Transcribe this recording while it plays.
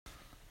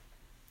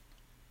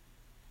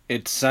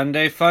It's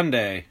Sunday Fun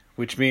Day,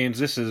 which means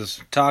this is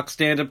Talk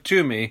Stand Up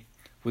To Me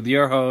with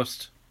your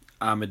host,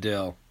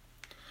 Amadil.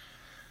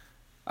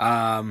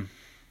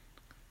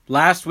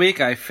 Last week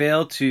I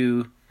failed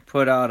to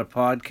put out a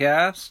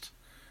podcast,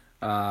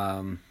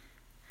 so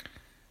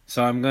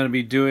I'm going to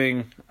be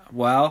doing,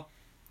 I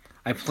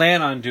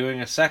plan on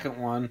doing a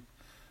second one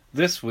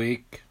this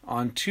week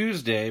on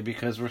Tuesday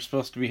because we're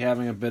supposed to be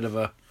having a bit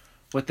of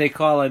what they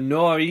call a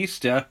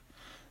nor'easter,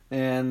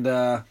 and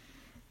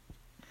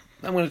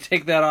I'm going to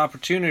take that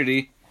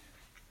opportunity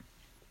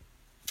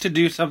to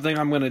do something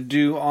I'm going to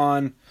do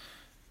on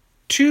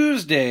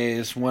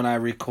Tuesdays when I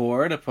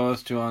record,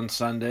 opposed to on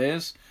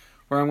Sundays,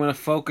 where I'm going to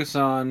focus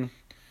on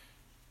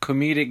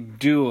comedic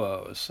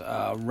duos,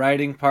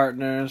 writing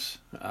partners,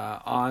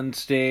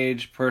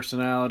 on-stage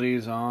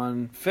personalities,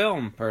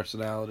 on-film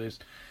personalities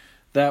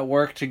that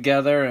work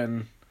together,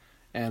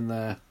 and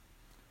the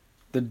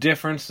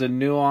difference, the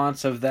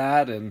nuance of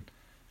that, and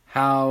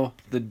how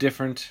the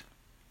different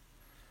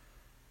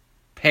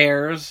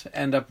pairs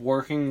end up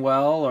working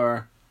well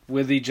or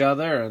with each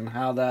other, and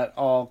how that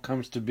all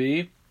comes to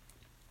be.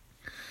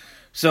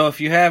 So if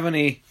you have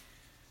any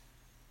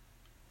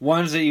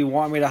ones that you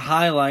want me to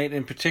highlight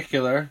in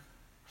particular,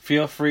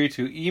 feel free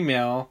to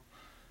email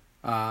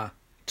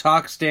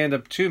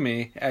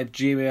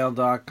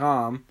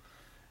talkstanduptome@gmail.com,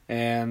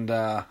 and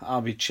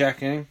I'll be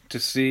checking to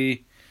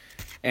see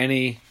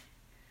any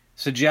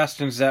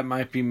suggestions that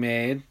might be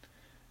made,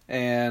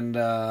 and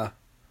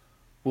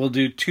we'll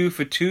do 2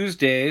 for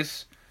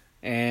Tuesdays,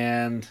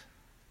 and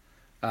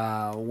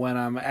when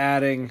I'm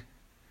adding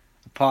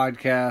a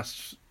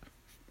podcast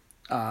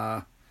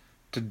to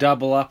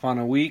double up on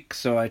a week,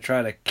 so I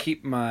try to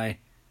keep my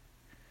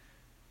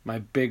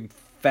big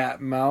fat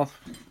mouth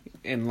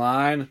in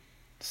line.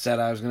 Said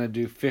I was going to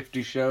do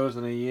 50 shows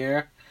in a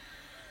year.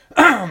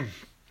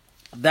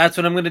 That's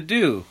what I'm going to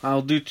do.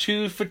 I'll do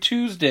 2 for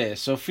Tuesday.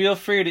 So feel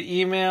free to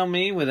email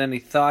me with any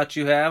thoughts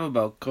you have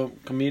about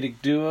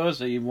comedic duos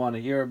that you want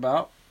to hear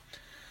about.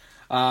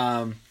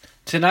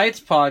 Tonight's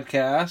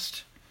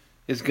podcast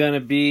is going to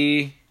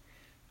be,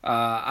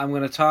 I'm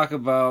going to talk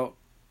about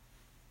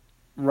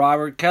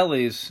Robert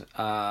Kelly's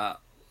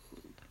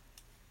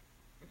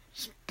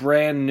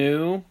brand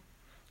new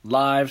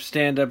live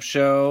stand-up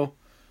show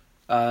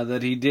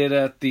that he did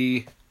at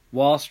the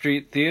Wall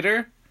Street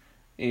Theater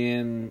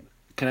in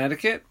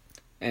Connecticut,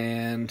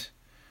 and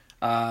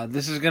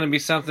this is going to be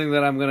something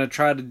that I'm going to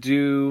try to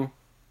do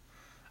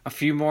a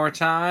few more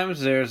times.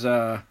 There's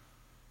a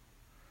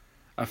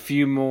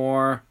few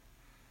more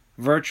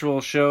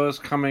virtual shows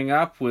coming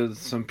up with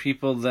some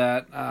people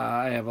that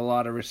I have a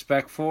lot of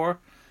respect for.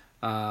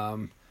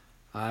 I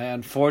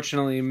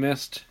unfortunately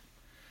missed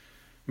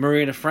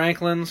Marita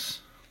Franklin's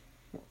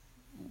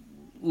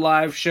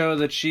live show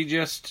that she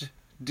just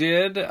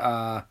did,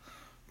 but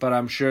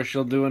I'm sure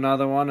she'll do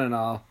another one, and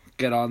I'll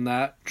get on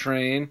that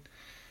train.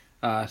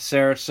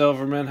 Sarah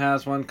Silverman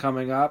has one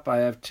coming up. I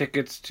have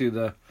tickets to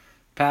the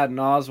Patton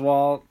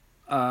Oswalt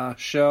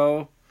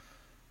show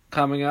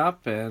coming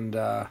up, and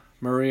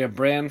Maria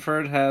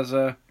Branford has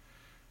a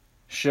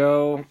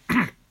show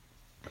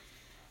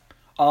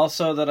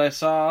also that I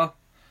saw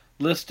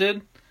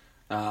listed.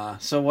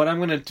 So what I'm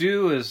going to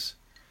do is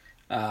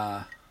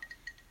I'm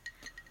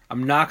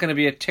not going to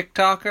be a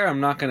TikToker. I'm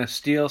not going to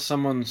steal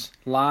someone's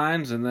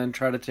lines and then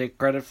try to take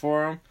credit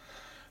for them.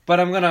 But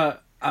I'm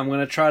gonna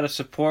try to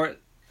support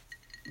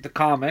the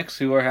comics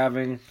who are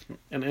having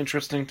an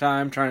interesting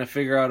time trying to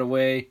figure out a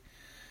way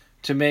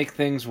to make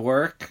things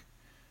work.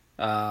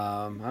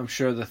 I'm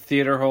sure the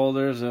theater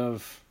holders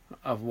of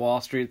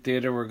Wall Street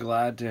Theater were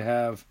glad to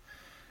have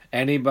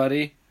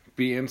anybody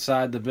be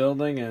inside the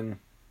building, and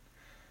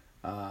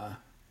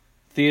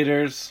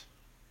theaters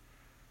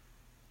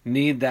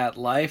need that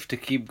life to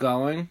keep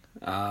going.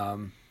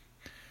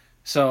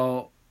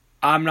 So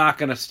I'm not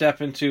going to step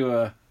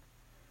into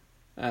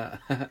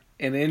an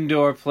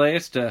indoor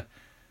place to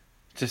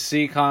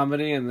see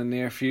comedy in the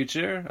near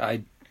future.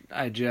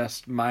 I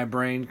just, my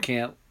brain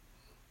can't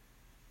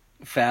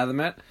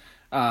fathom it.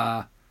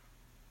 But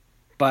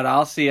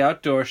I'll see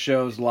outdoor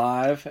shows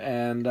live,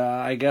 and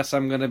I guess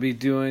I'm going to be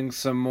doing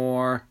some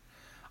more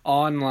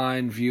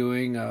online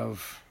viewing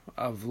of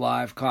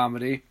live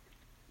comedy.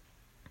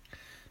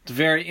 It's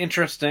very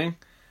interesting.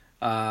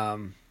 So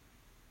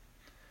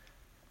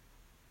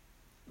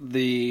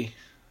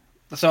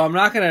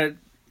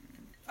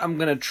I'm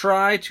gonna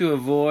try to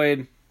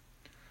avoid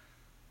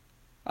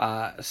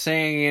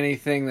saying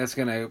anything that's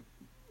gonna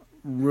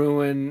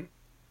ruin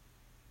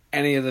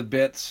any of the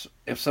bits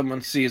if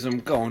someone sees them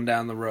going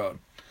down the road.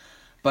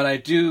 But I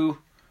do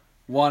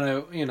want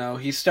to,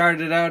 he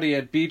started out, he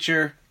had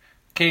Beecher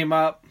came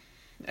up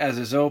as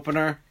his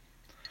opener,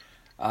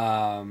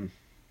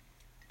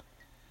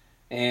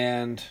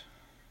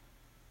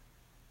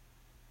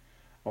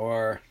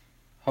 or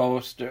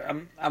host,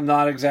 I'm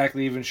not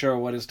exactly even sure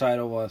what his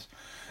title was.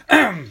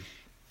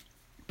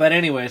 But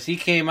anyways, he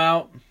came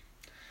out,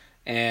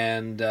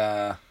 and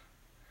the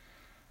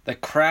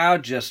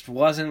crowd just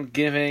wasn't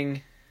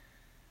giving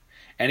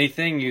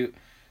anything.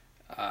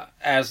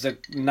 as the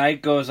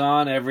night goes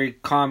on, every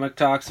comic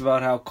talks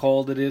about how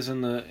cold it is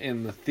in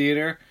the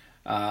theater,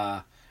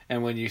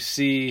 and when you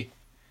see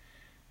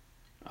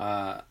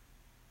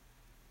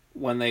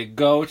when they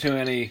go to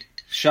any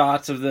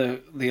shots of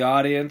the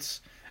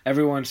audience,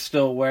 everyone's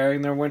still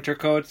wearing their winter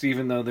coats,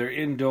 even though they're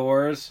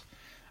indoors.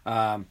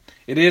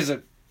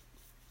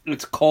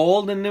 It's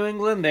cold in New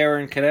England. They were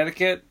in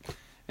Connecticut,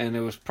 and it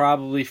was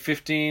probably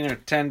 15 or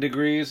 10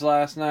 degrees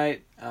last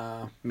night,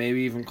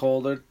 maybe even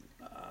colder,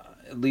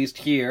 at least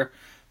here.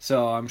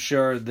 So I'm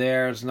sure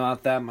there's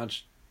not that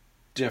much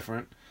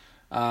different.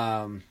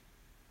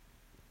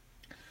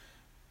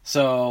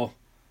 So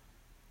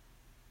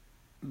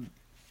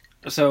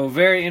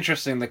very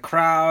interesting. The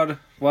crowd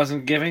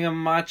wasn't giving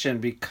them much,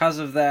 and because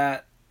of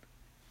that,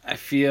 I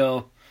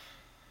feel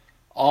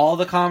all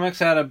the comics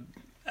had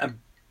a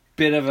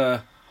bit of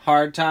a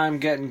hard time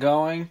getting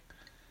going.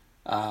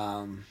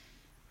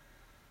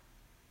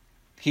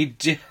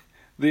 The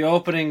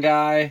opening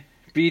guy,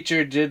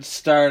 Beecher, did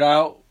start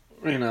out,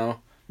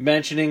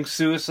 mentioning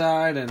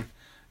suicide and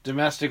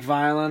domestic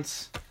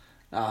violence,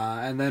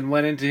 and then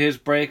went into his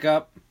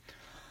breakup.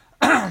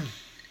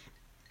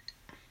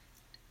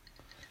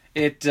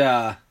 It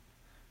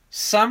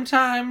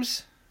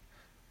sometimes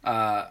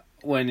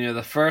when you're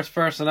the first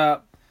person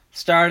up,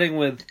 starting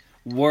with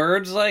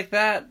words like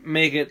that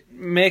make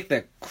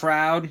the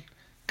crowd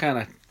kind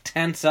of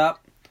tense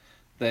up.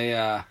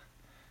 They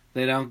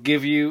don't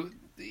give you.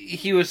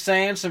 He was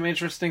saying some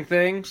interesting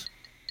things,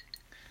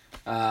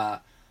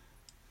 but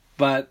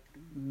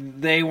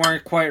they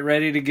weren't quite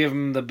ready to give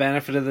him the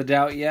benefit of the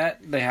doubt yet.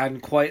 They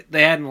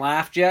hadn't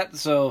laughed yet,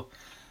 so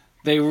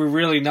they were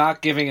really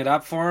not giving it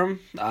up for him.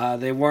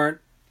 They weren't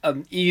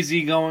an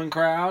easygoing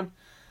crowd.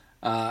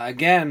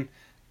 Again,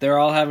 they're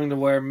all having to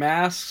wear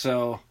masks,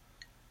 so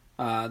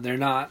they're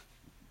not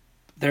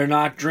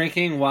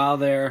drinking while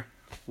they're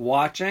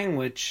watching,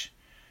 which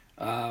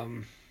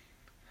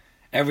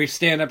every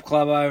stand-up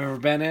club I've ever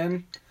been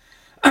in,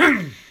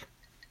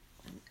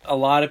 a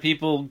lot of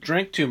people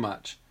drink too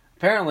much.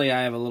 Apparently,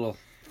 I have a little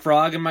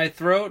frog in my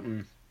throat,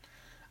 and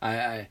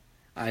I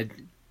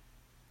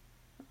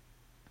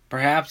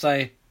perhaps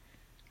I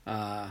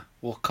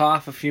will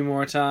cough a few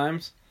more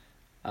times.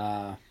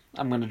 I'm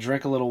going to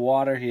drink a little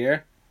water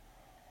here.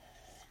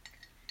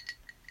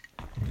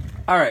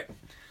 Alright,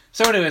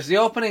 so anyways, the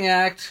opening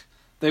act,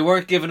 they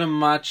weren't giving him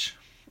much.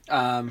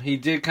 He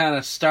did kind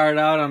of start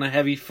out on a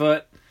heavy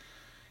foot.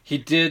 He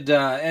did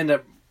end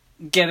up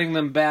getting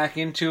them back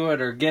into it,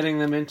 or getting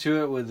them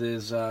into it with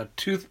his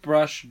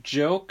toothbrush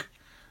joke.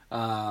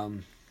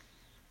 And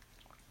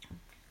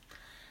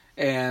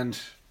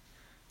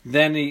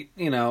then he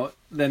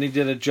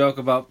did a joke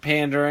about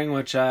pandering,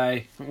 which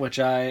I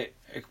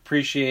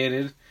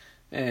appreciated,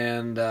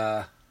 and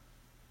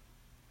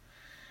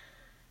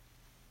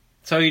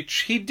so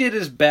he did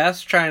his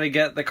best trying to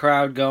get the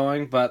crowd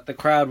going, but the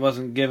crowd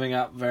wasn't giving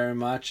up very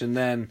much. And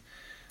then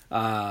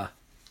the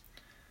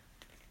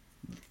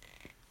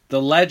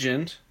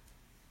legend,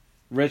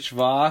 Rich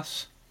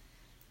Voss,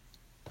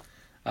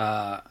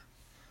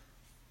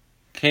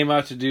 came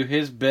out to do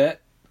his bit,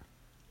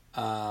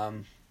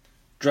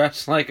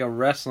 dressed like a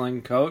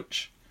wrestling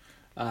coach.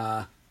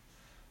 He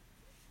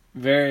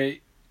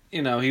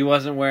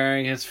wasn't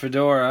wearing his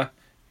fedora,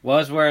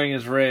 was wearing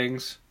his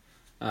rings.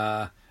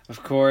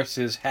 Of course,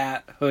 his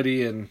hat,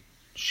 hoodie, and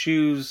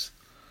shoes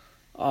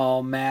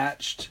all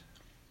matched.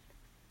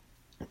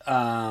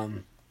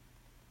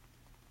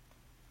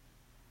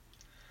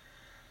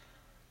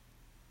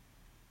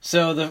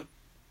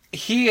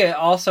 He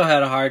also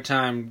had a hard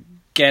time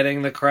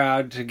getting the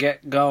crowd to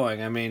get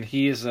going. I mean,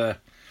 he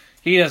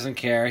doesn't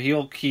care.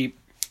 He'll keep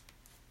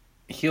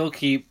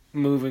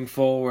moving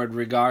forward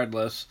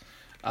regardless.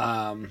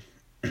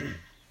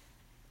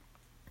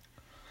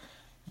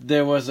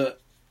 There was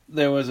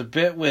a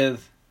bit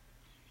with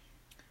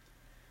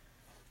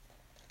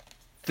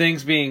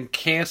things being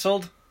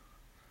canceled,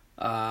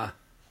 or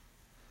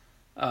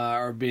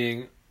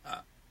being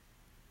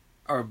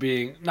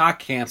not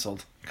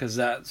canceled, because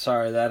that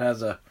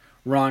has a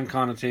wrong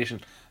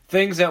connotation.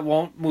 Things that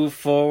won't move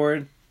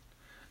forward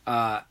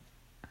after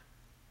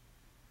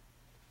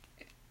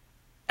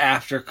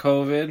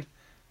COVID,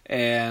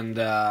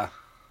 and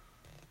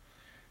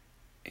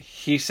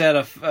he said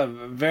a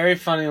very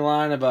funny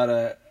line about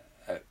a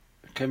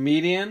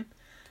comedian,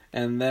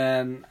 and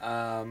then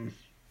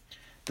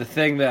the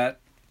thing that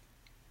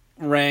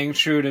rang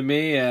true to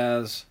me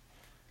as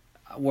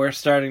we're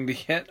starting to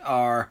hit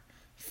our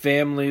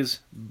family's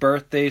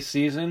birthday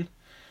season,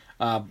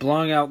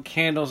 blowing out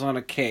candles on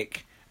a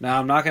cake. Now,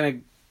 I'm not going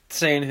to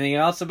say anything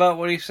else about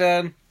what he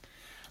said,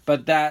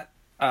 but that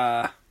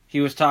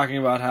he was talking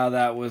about how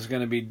that was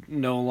going to be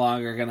no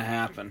longer going to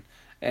happen.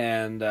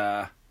 And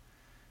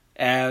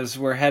as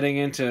we're heading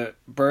into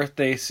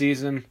birthday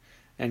season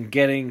and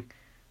getting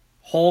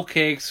whole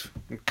cakes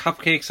and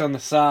cupcakes on the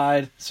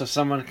side so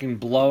someone can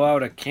blow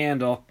out a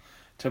candle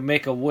to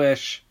make a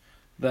wish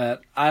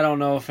that I don't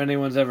know if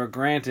anyone's ever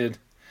granted.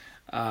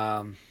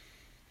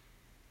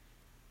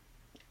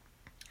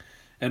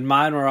 and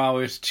mine were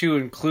always too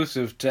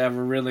inclusive to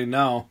ever really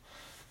know.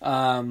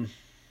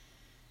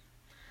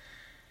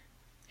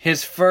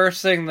 His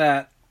first thing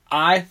that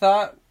I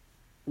thought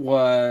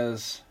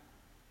was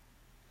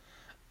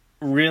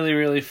really,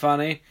 really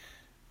funny,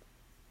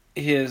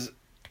 his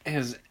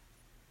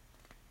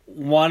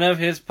one of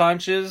his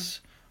punches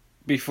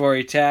before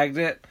he tagged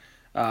it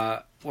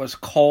was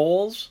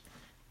Cole's,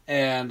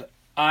 and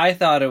I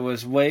thought it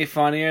was way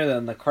funnier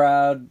than the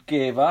crowd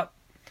gave up.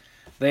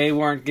 They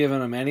weren't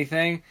giving him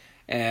anything,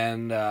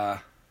 and I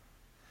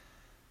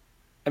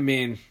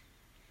mean,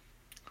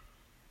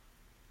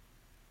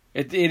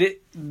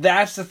 it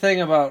that's the thing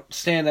about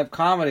stand-up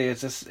comedy.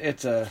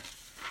 It's a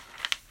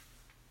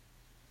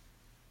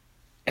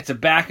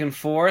back and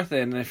forth,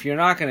 and if you're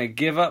not going to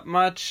give up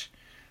much,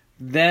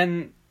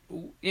 then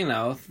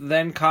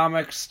then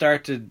comics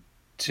start to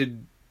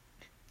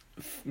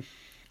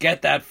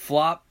get that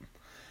flop.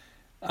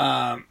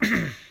 But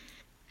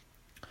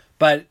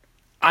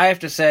I have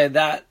to say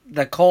that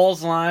the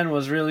Cole's line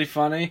was really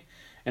funny,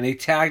 and he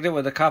tagged it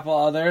with a couple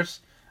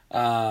others.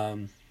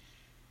 And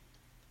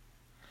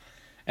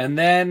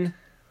then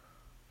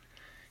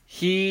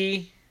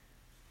he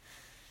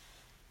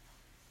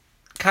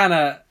kind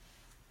of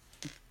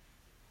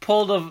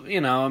pulled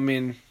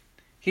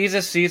he's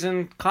a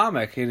seasoned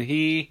comic, and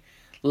he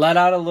let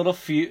out a little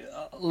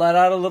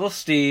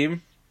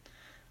steam.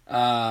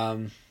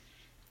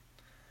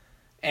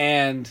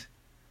 And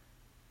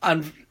I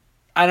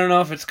don't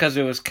know if it's because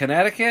it was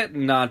Connecticut,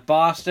 not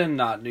Boston,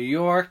 not New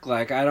York.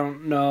 Like, I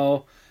don't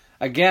know.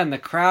 Again, the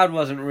crowd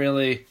wasn't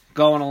really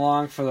going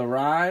along for the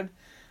ride.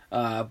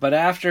 But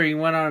after he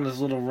went on his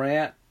little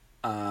rant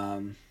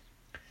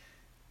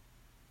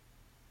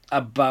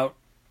about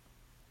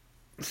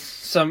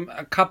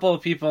a couple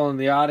of people in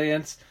the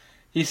audience,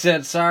 he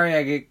said, "Sorry,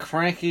 I get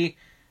cranky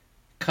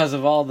because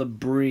of all the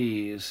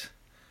breeze."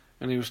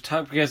 And he was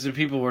because the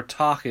people were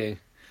talking.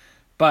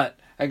 But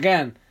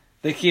again,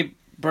 they keep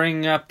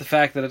bringing up the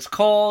fact that it's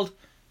cold.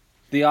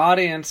 The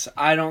audience,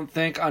 I don't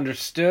think,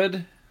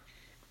 understood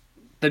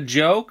the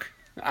joke.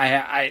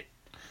 I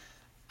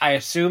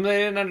assume they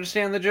didn't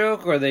understand the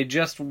joke, or they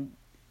just,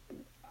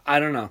 I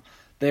don't know.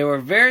 They were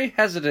very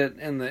hesitant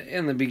in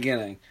the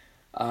beginning.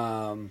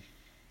 And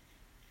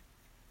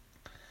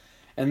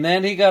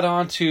then he got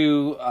on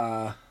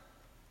to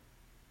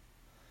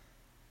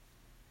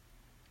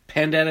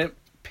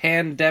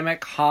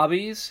pandemic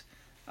hobbies,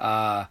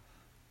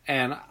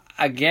 and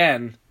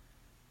again,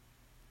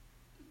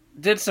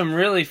 did some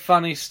really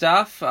funny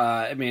stuff.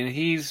 I mean,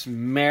 he's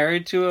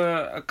married to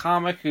a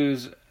comic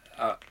who's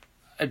a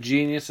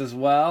genius as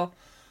well.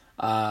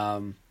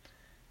 Not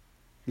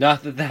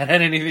that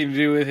had anything to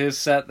do with his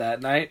set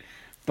that night,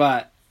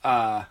 but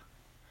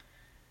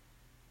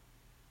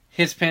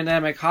his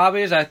pandemic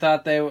hobbies, I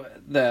thought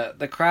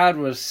the crowd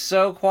was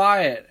so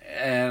quiet,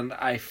 and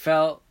I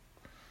felt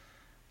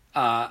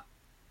like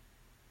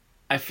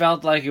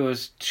it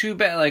was too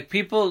bad. Like,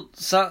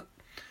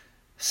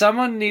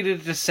 someone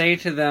needed to say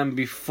to them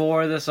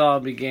before this all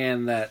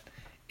began that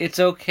it's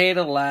okay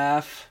to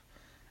laugh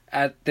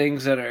at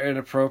things that are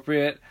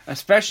inappropriate,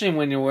 especially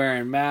when you're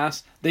wearing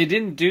masks. They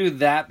didn't do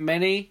that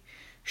many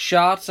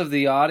shots of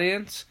the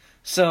audience,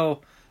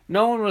 so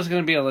no one was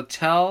going to be able to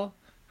tell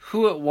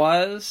who it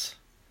was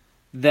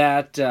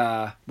that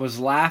was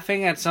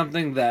laughing at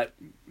something that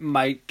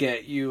might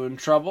get you in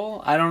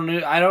trouble. I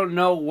don't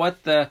know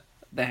what the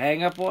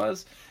hang-up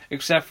was,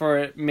 except for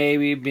it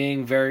maybe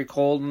being very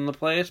cold in the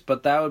place,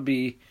 but that would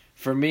be,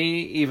 for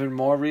me, even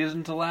more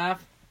reason to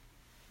laugh.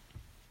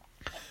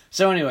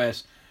 So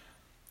anyways,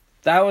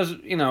 that was,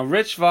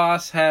 Rich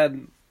Voss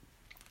had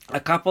a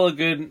couple of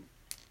good,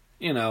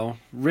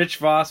 Rich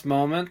Voss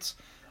moments,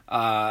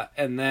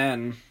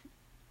 and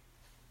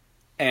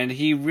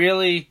he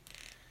really,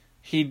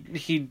 he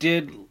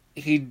didn't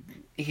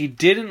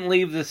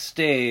leave the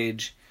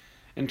stage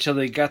until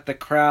he got the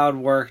crowd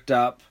worked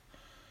up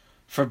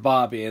for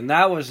Bobby, and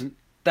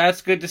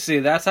that's good to see.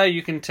 That's how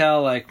you can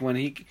tell, like, when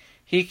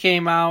he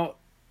came out,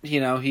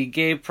 he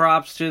gave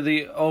props to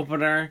the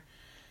opener,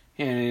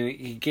 and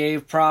he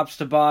gave props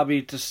to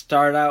Bobby to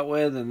start out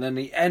with, and then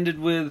he ended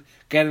with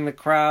getting the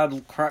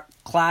crowd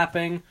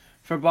clapping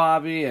for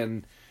Bobby,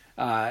 and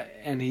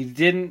he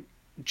didn't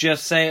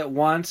just say it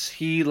once.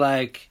 He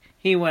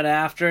went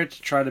after it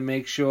to try to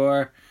make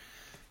sure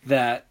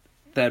that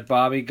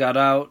Bobby got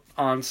out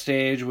on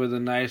stage with a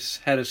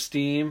nice head of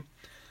steam.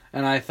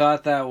 And I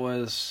thought that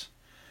was,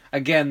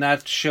 again,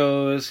 that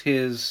shows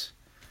his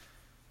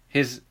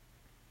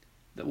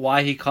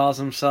why he calls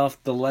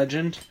himself the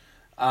legend.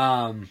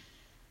 Then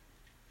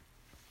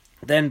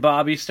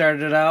Bobby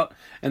started out,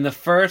 and the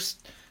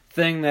first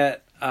thing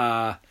that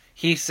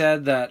he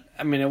said that,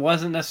 I mean, it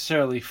wasn't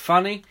necessarily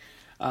funny,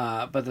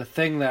 but the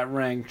thing that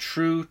rang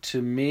true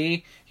to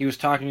me, he was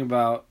talking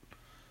about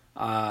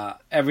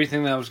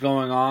everything that was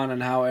going on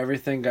and how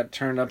everything got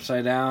turned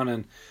upside down,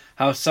 and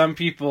how some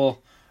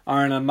people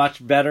are in a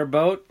much better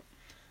boat,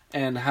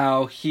 and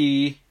how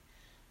he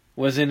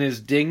was in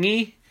his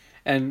dinghy,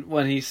 and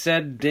when he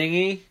said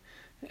dinghy,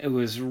 it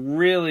was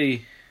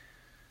really,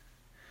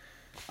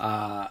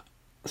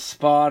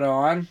 spot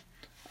on.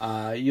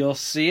 You'll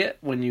see it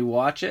when you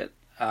watch it.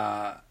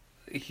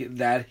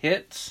 That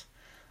hits.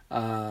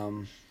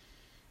 And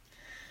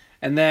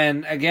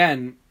then,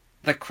 again,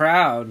 the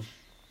crowd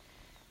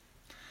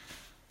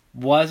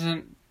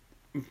wasn't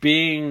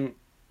being...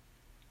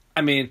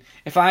 I mean,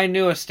 if I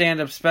knew a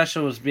stand-up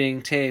special was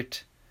being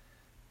taped,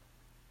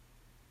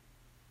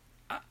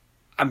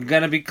 I'm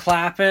gonna be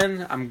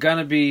clapping, I'm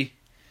gonna be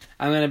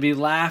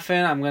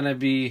laughing, I'm gonna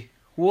be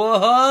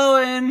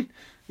whoa-hoing,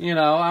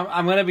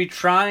 I'm gonna be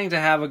trying to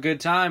have a good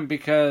time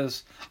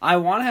because I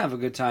want to have a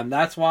good time.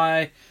 That's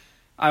why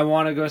I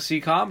want to go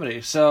see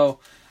comedy. So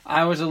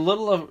I was a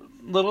little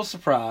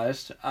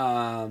surprised.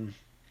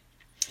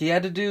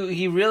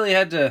 He really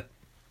had to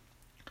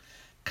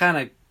kind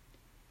of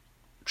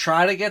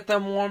try to get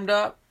them warmed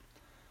up.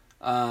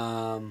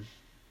 And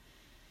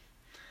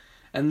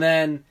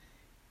then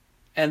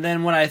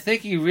when I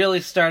think he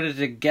really started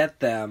to get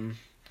them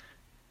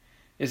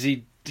is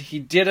he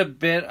did a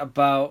bit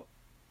about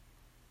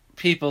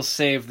people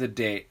save the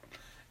date.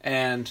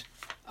 And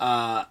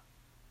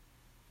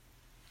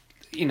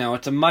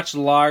it's a much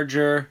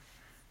larger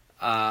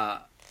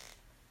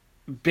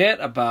bit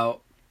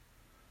about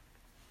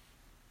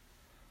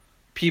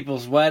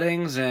people's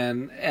weddings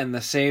and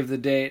the save the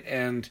date,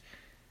 and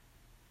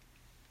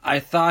I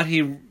thought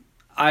he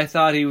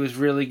was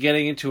really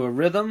getting into a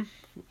rhythm.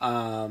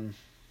 But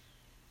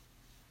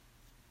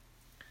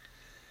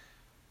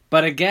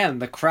again,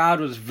 the crowd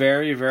was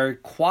very, very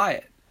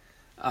quiet.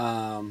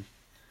 And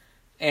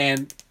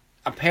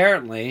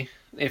apparently,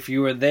 if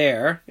you were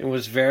there, it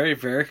was very,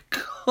 very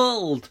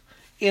cold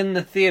in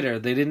the theater.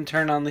 They didn't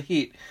turn on the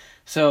heat.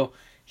 So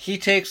he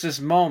takes this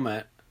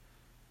moment,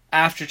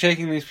 after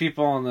taking these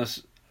people on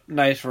this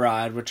nice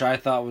ride, which I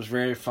thought was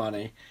very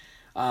funny,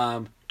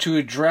 to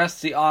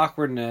address the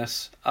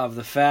awkwardness of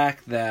the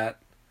fact that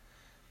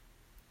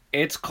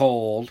it's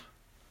cold,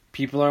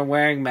 people are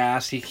wearing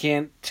masks, he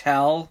can't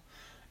tell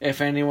if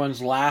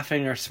anyone's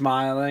laughing or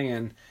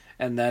smiling,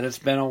 and that it's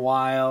been a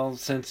while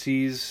since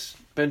he's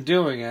been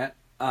doing it.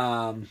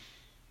 And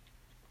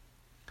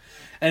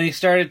he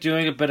started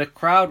doing a bit of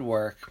crowd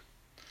work.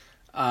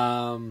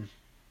 And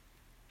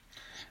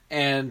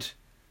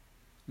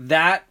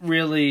that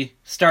really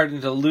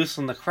started to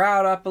loosen the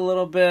crowd up a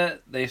little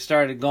bit. They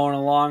started going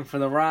along for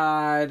the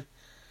ride.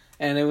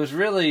 And it was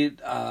really,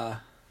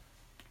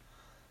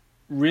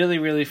 really,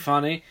 really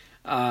funny.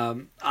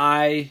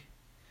 I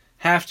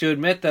have to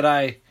admit that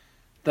I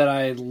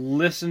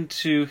listen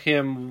to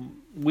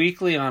him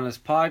weekly on his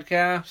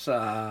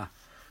podcast,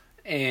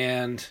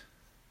 and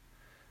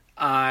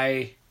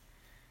I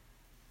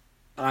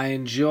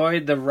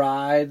enjoyed the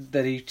ride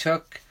that he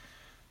took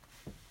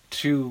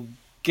to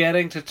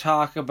getting to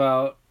talk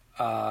about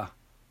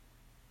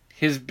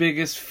his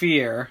biggest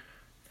fear,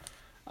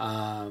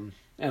 and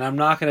I'm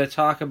not going to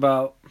talk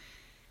about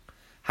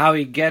how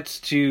he gets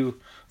to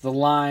the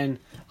line,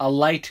 a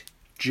light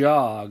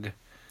jog,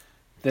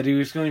 that he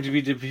was going to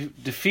be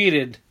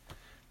defeated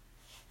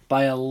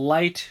by a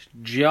light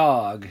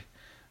jog.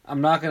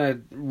 I'm not going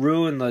to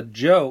ruin the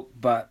joke,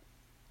 but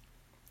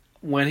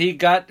when he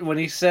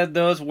said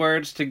those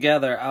words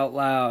together out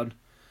loud,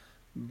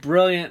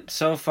 brilliant,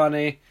 so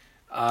funny.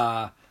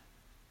 I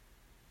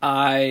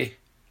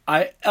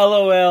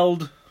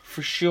LOL'd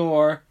for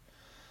sure.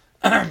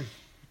 And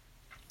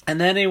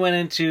then he went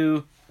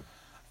into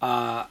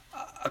a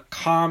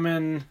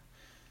common,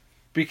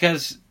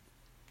 because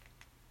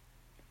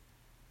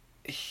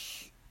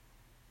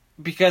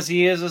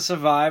he is a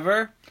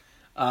survivor,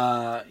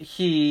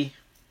 he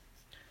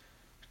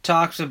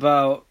talks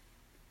about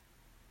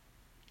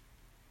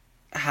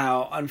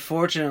how,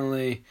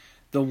 unfortunately,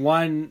 the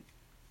one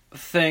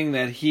thing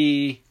that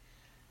he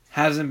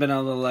hasn't been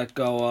able to let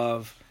go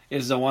of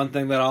is the one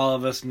thing that all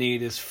of us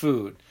need is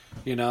food.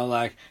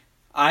 I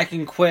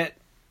can quit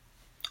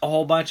a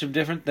whole bunch of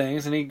different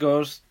things, and he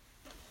goes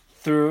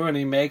through and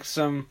he makes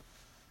some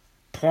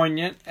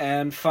poignant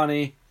and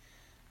funny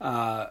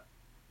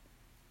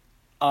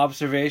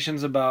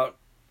observations about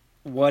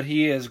what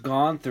he has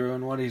gone through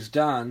and what he's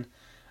done,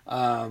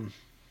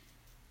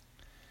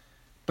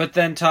 but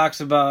then talks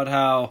about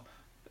how,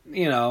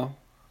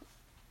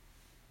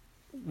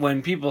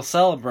 when people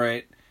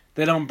celebrate,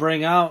 they don't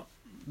bring out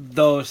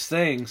those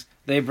things,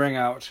 they bring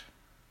out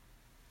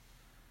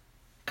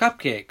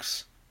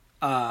cupcakes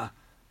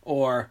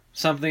or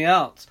something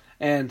else.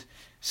 And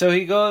so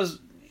he goes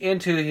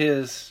into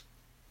his,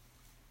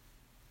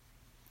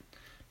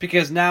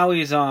 because now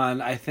he's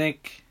on, I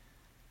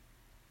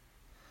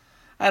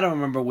don't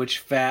remember which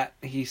fat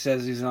he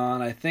says he's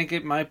on. I think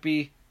it might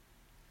be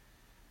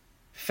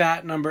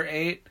fat number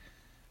 8.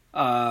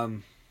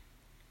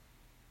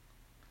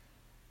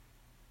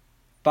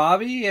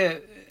 Bobby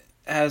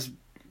has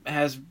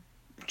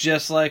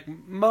just like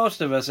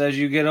most of us as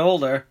you get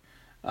older,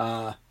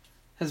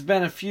 has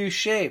been a few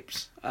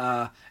shapes.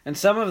 And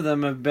some of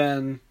them have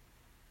been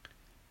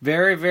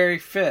very, very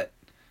fit.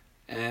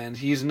 And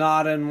he's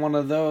not in one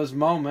of those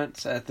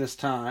moments at this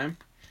time.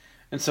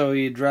 And so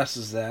he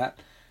addresses that.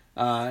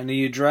 And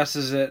he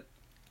addresses it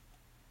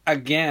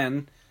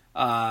again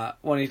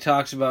when he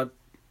talks about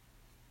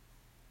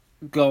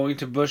going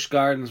to Busch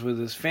Gardens with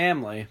his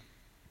family,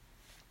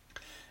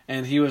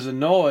 and he was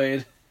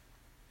annoyed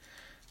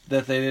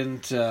that they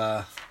didn't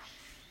that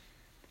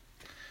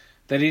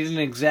he didn't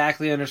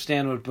exactly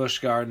understand what Busch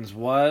Gardens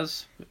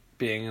was,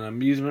 being an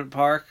amusement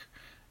park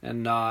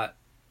and not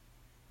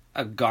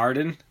a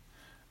garden.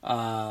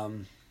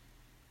 And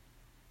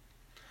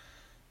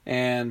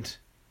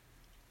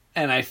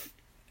I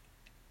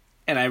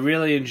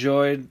really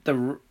enjoyed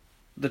the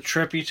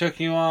trip he took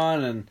you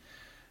on, and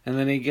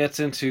then he gets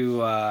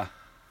into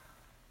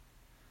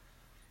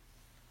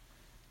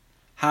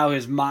how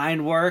his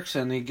mind works,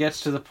 and he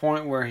gets to the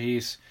point where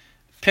he's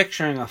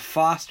picturing a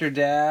foster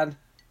dad,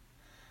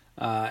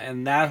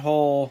 and that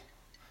whole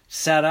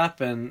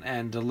setup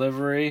and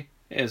delivery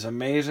is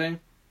amazing.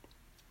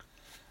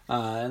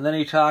 And then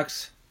he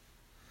talks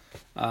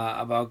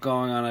about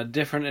going on a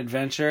different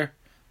adventure,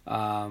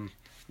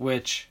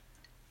 which,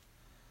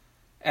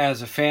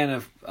 as a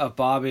fan of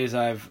Bobby's,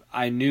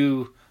 I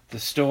knew the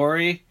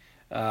story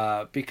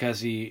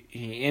because he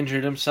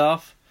injured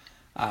himself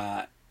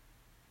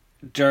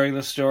during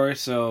the story,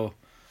 so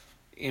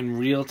in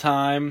real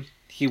time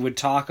he would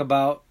talk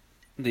about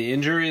the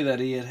injury that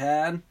he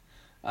had.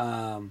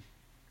 But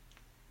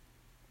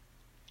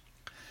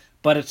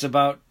it's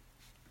about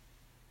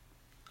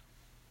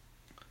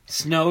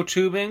snow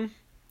tubing,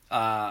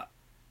 and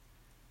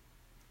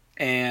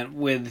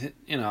with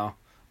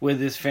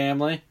his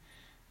family,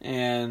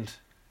 and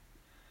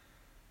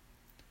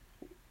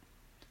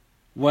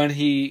when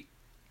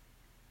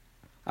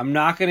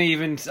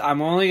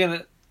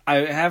I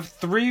have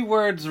 3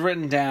 words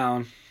written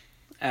down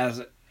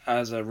as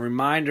a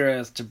reminder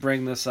as to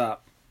bring this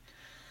up,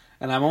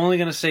 and I'm only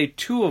going to say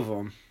 2 of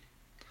them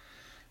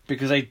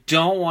because I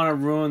don't want to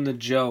ruin the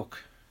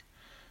joke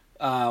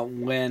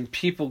when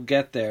people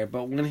get there.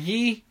 But when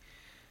he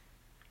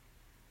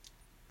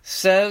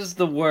says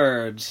the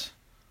words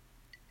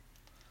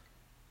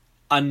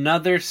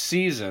 "another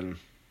season,"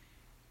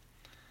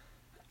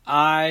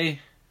 I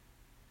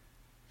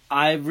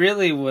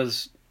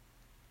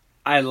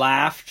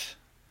laughed,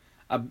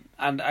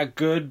 a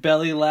good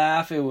belly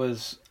laugh. It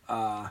was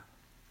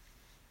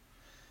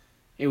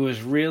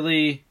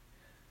really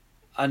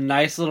a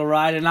nice little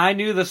ride, and I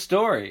knew the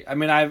story. I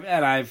mean,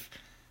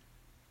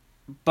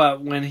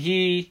 but when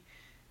he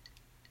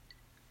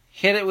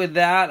hit it with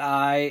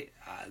that,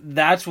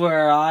 that's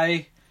where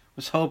I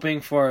was hoping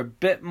for a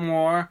bit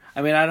more.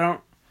 I mean,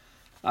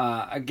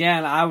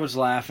 again, I was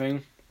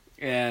laughing,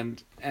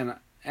 and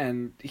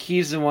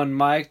he's the one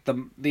mic'd.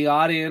 The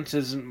audience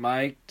isn't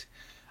mic'd.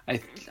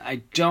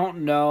 I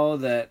don't know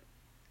that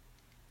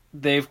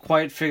they've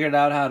quite figured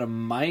out how to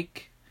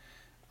mic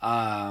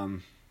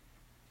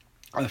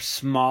a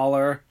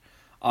smaller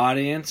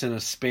audience in a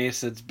space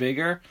that's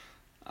bigger,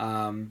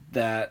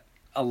 that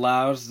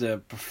allows the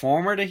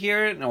performer to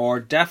hear it, or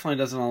definitely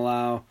doesn't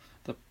allow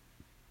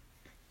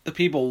the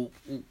people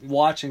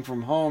watching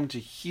from home to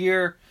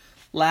hear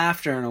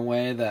laughter in a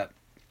way that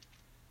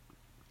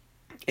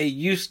it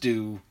used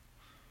to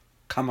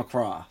come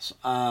across.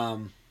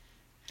 And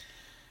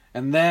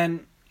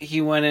then he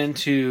went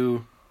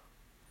into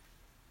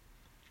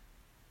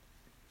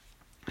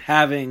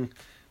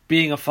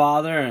being a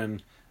father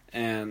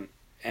and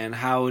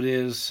how it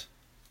is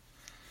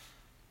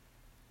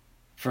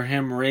for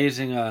him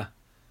raising a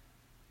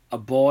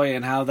boy,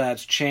 and how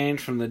that's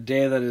changed from the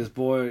day that his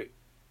boy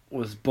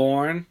was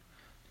born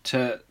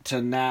to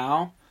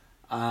now,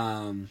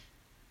 and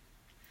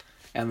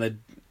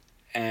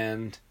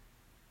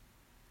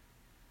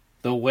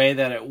the way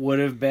that it would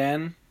have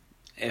been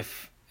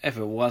if it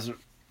wasn't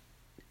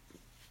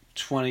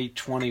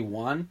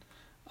 2021.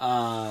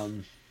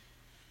 And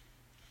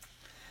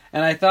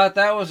I thought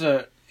that was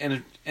an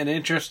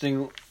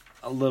interesting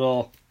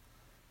little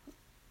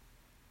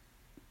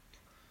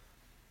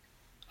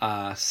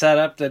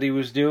setup that he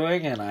was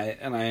doing, and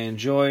I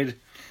enjoyed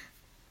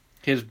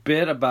his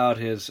bit about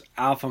his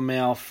alpha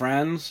male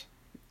friends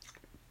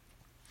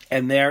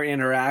and their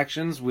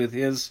interactions with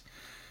his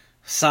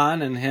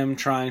son, and him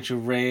trying to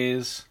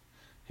raise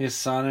his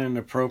son in an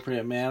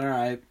appropriate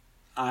manner.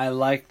 I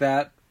like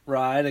that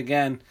ride.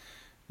 Again,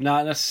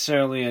 not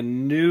necessarily a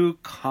new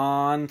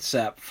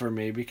concept for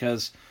me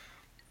because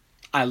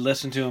I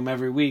listen to him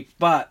every week,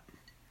 but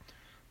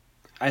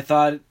I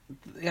thought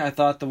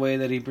the way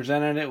that he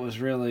presented it was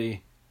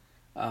really,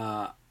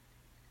 I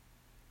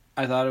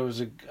thought it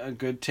was a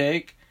good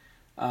take.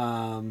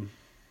 And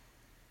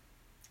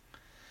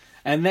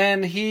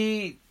then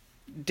he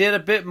did a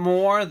bit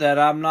more that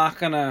I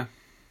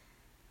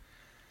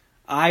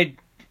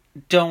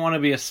don't want to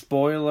be a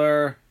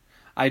spoiler.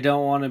 I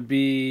don't want to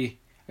be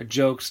a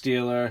joke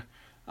stealer.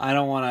 I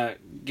don't want to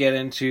get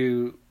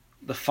into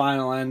the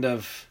final end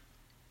of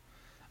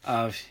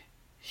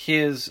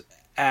his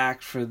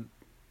act for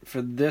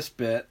this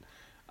bit.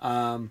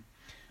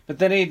 But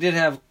then he did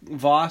have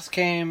Voss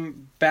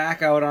came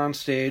back out on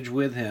stage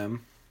with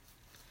him.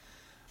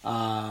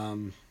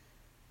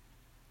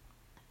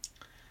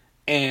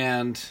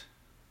 And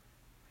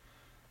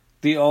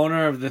the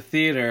owner of the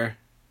theater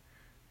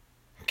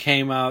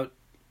came out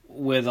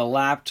with a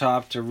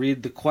laptop to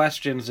read the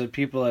questions that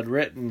people had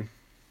written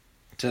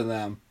to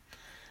them.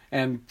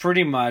 And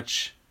pretty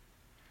much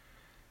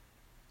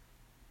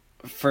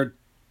for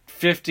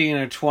 15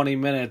 or 20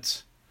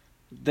 minutes,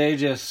 they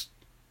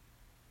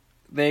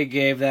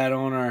gave that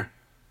owner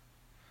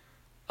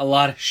a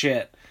lot of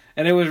shit.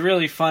 And it was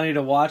really funny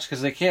to watch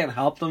because they can't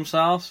help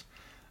themselves.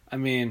 I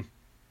mean,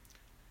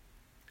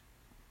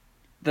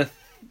 the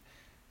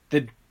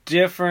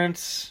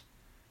difference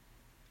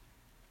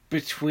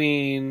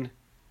between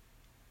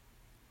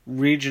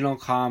regional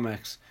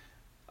comics,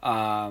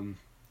 again,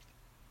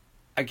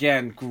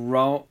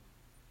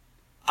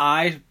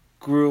 I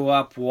grew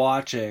up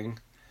watching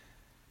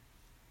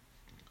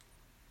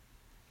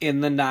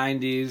in the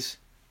 90s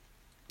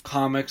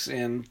comics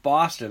in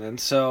Boston, and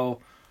so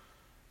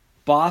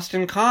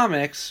Boston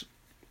comics,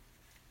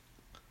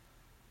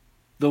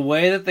 the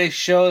way that they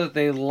show that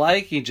they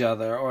like each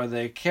other or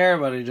they care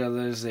about each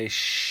other is they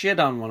shit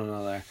on one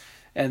another,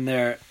 and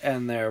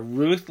they're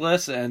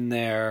ruthless, and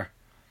they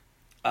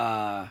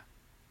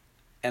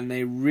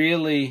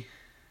really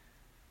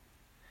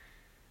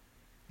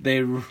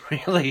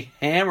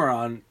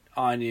hammer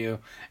on you,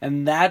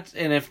 and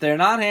if they're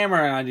not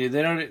hammering on you,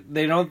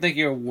 they don't think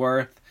you're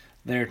worth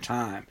their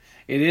time.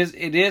 It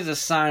is a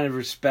sign of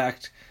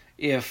respect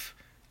if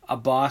a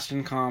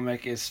Boston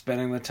comic is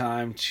spending the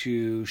time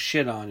to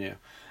shit on you.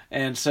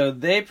 And so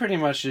they pretty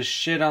much just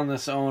shit on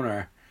this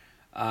owner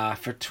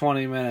for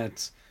 20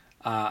 minutes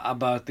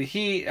about the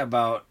heat,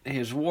 about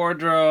his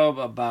wardrobe,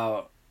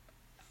 about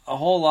a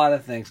whole lot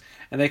of things.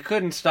 And they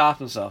couldn't stop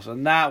themselves.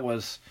 And that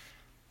was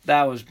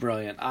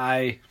brilliant.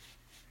 I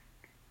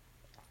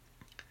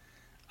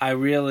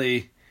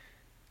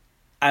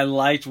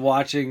liked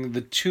watching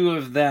the two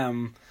of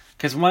them,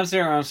 because once they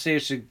were on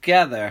stage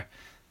together,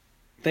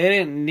 they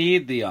didn't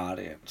need the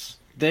audience.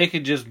 They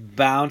could just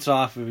bounce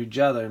off of each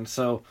other, and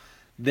so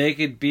they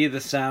could be the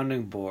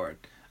sounding board.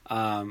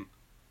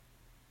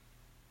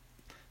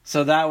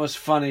 So that was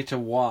funny to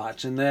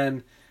watch. And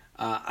then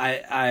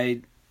I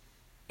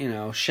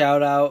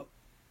shout out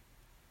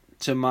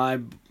to my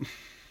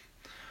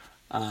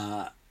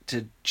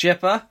to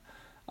Chippa.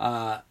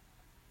 I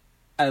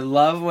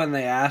love when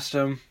they asked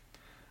him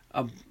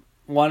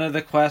one of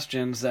the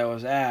questions that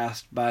was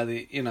asked by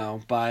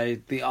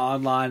the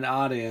online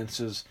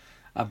audiences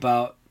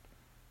about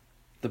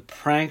the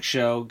prank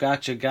show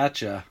Gotcha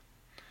Gotcha,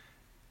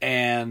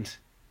 and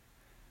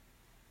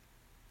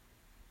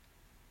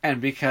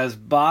because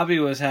Bobby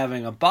was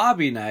having a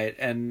Bobby night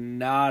and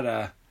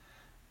not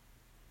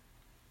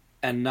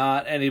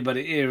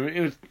anybody,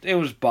 it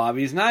was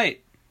Bobby's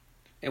night.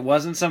 It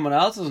wasn't someone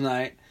else's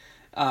night,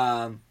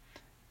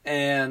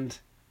 and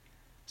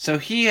so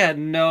he had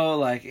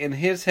no, in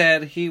his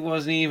head, he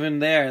wasn't even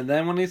there. And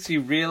then when he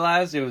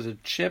realized it was a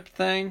Chip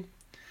thing,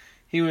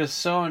 he was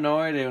so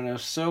annoyed, and it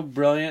was so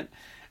brilliant.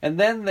 And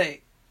then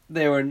they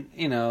were,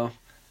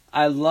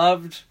 I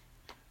loved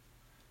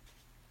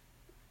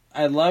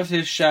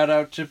his shout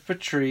out to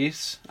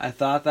Patrice. I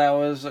thought that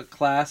was a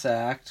class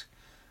act.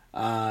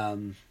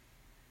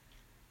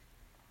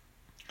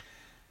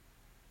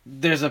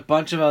 There's a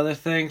bunch of other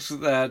things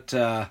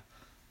that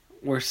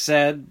were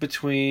said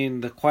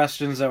between the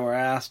questions that were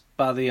asked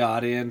by the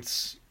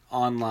audience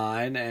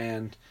online,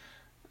 and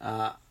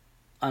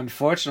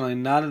unfortunately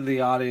none of the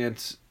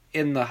audience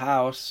in the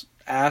house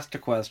asked a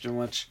question,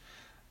 which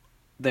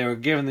they were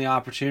given the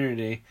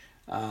opportunity.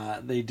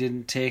 They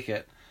didn't take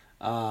it.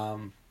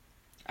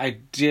 I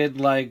did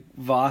like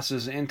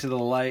Voss's Into the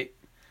Light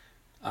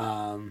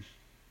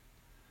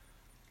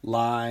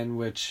line,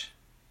 which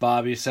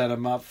Bobby set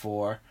him up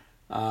for,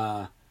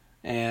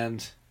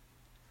 and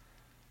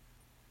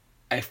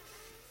I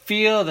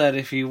feel that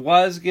if he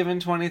was given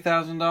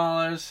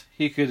 $20,000,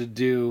 he could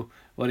do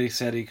what he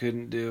said he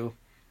couldn't do.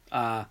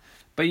 But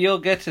you'll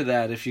get to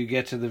that if you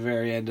get to the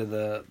very end of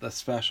the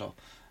special.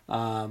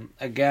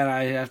 Again,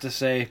 I have to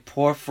say,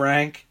 poor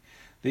Frank,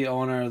 the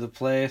owner of the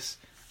place.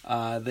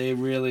 They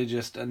really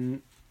just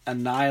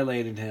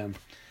annihilated him.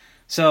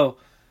 So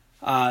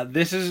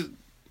this is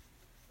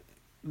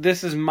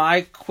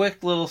my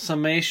quick little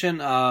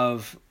summation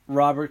of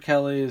Robert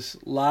Kelly's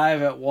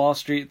Live at Wall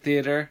Street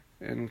Theater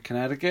in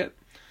Connecticut,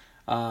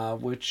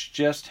 which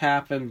just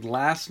happened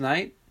last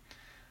night.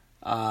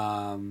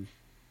 I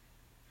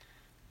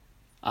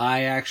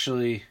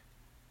actually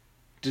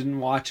didn't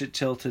watch it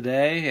till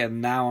today,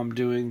 and now I'm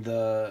doing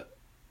the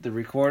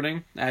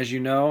recording. As you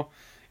know,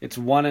 it's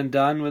one and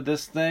done with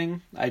this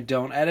thing. I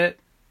don't edit.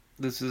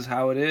 This is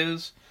how it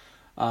is.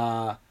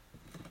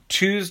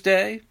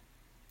 Tuesday,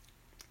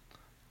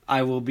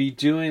 I will be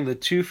doing the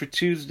 2 for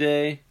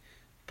Tuesday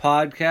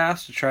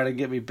podcast to try to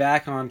get me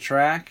back on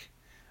track.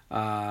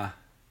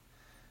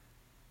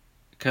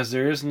 Because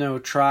there is no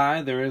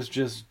try, there is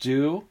just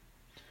do.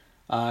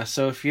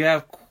 So if you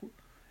have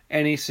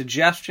any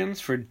suggestions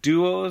for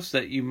duos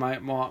that you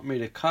might want me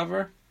to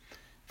cover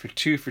for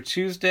 2 for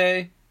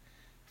Tuesday,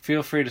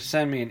 feel free to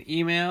send me an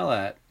email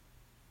at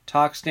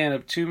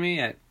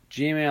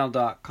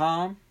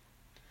talkstanduptome@gmail.com.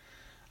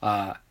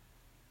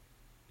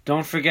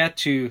 Don't forget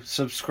to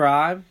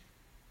subscribe.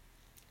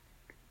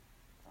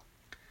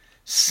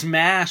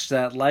 Smash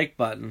that like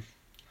button.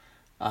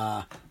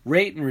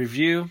 Rate and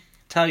review.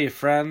 Tell your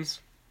friends.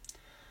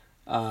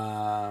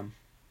 I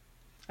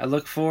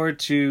look forward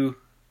to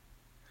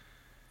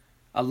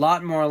a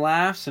lot more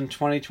laughs in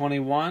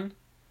 2021.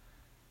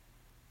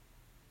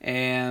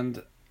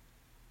 And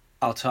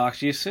I'll talk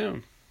to you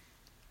soon.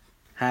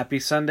 Happy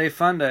Sunday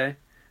Fun Day.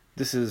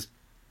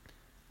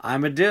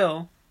 I'm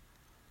Adil.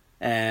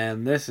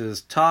 And this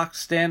is Talk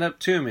Stand Up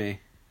To Me.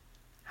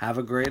 Have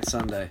a great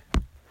Sunday.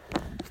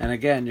 And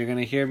again, you're going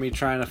to hear me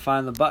trying to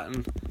find the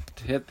button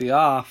to hit the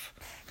off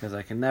because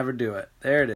I can never do it. There it is.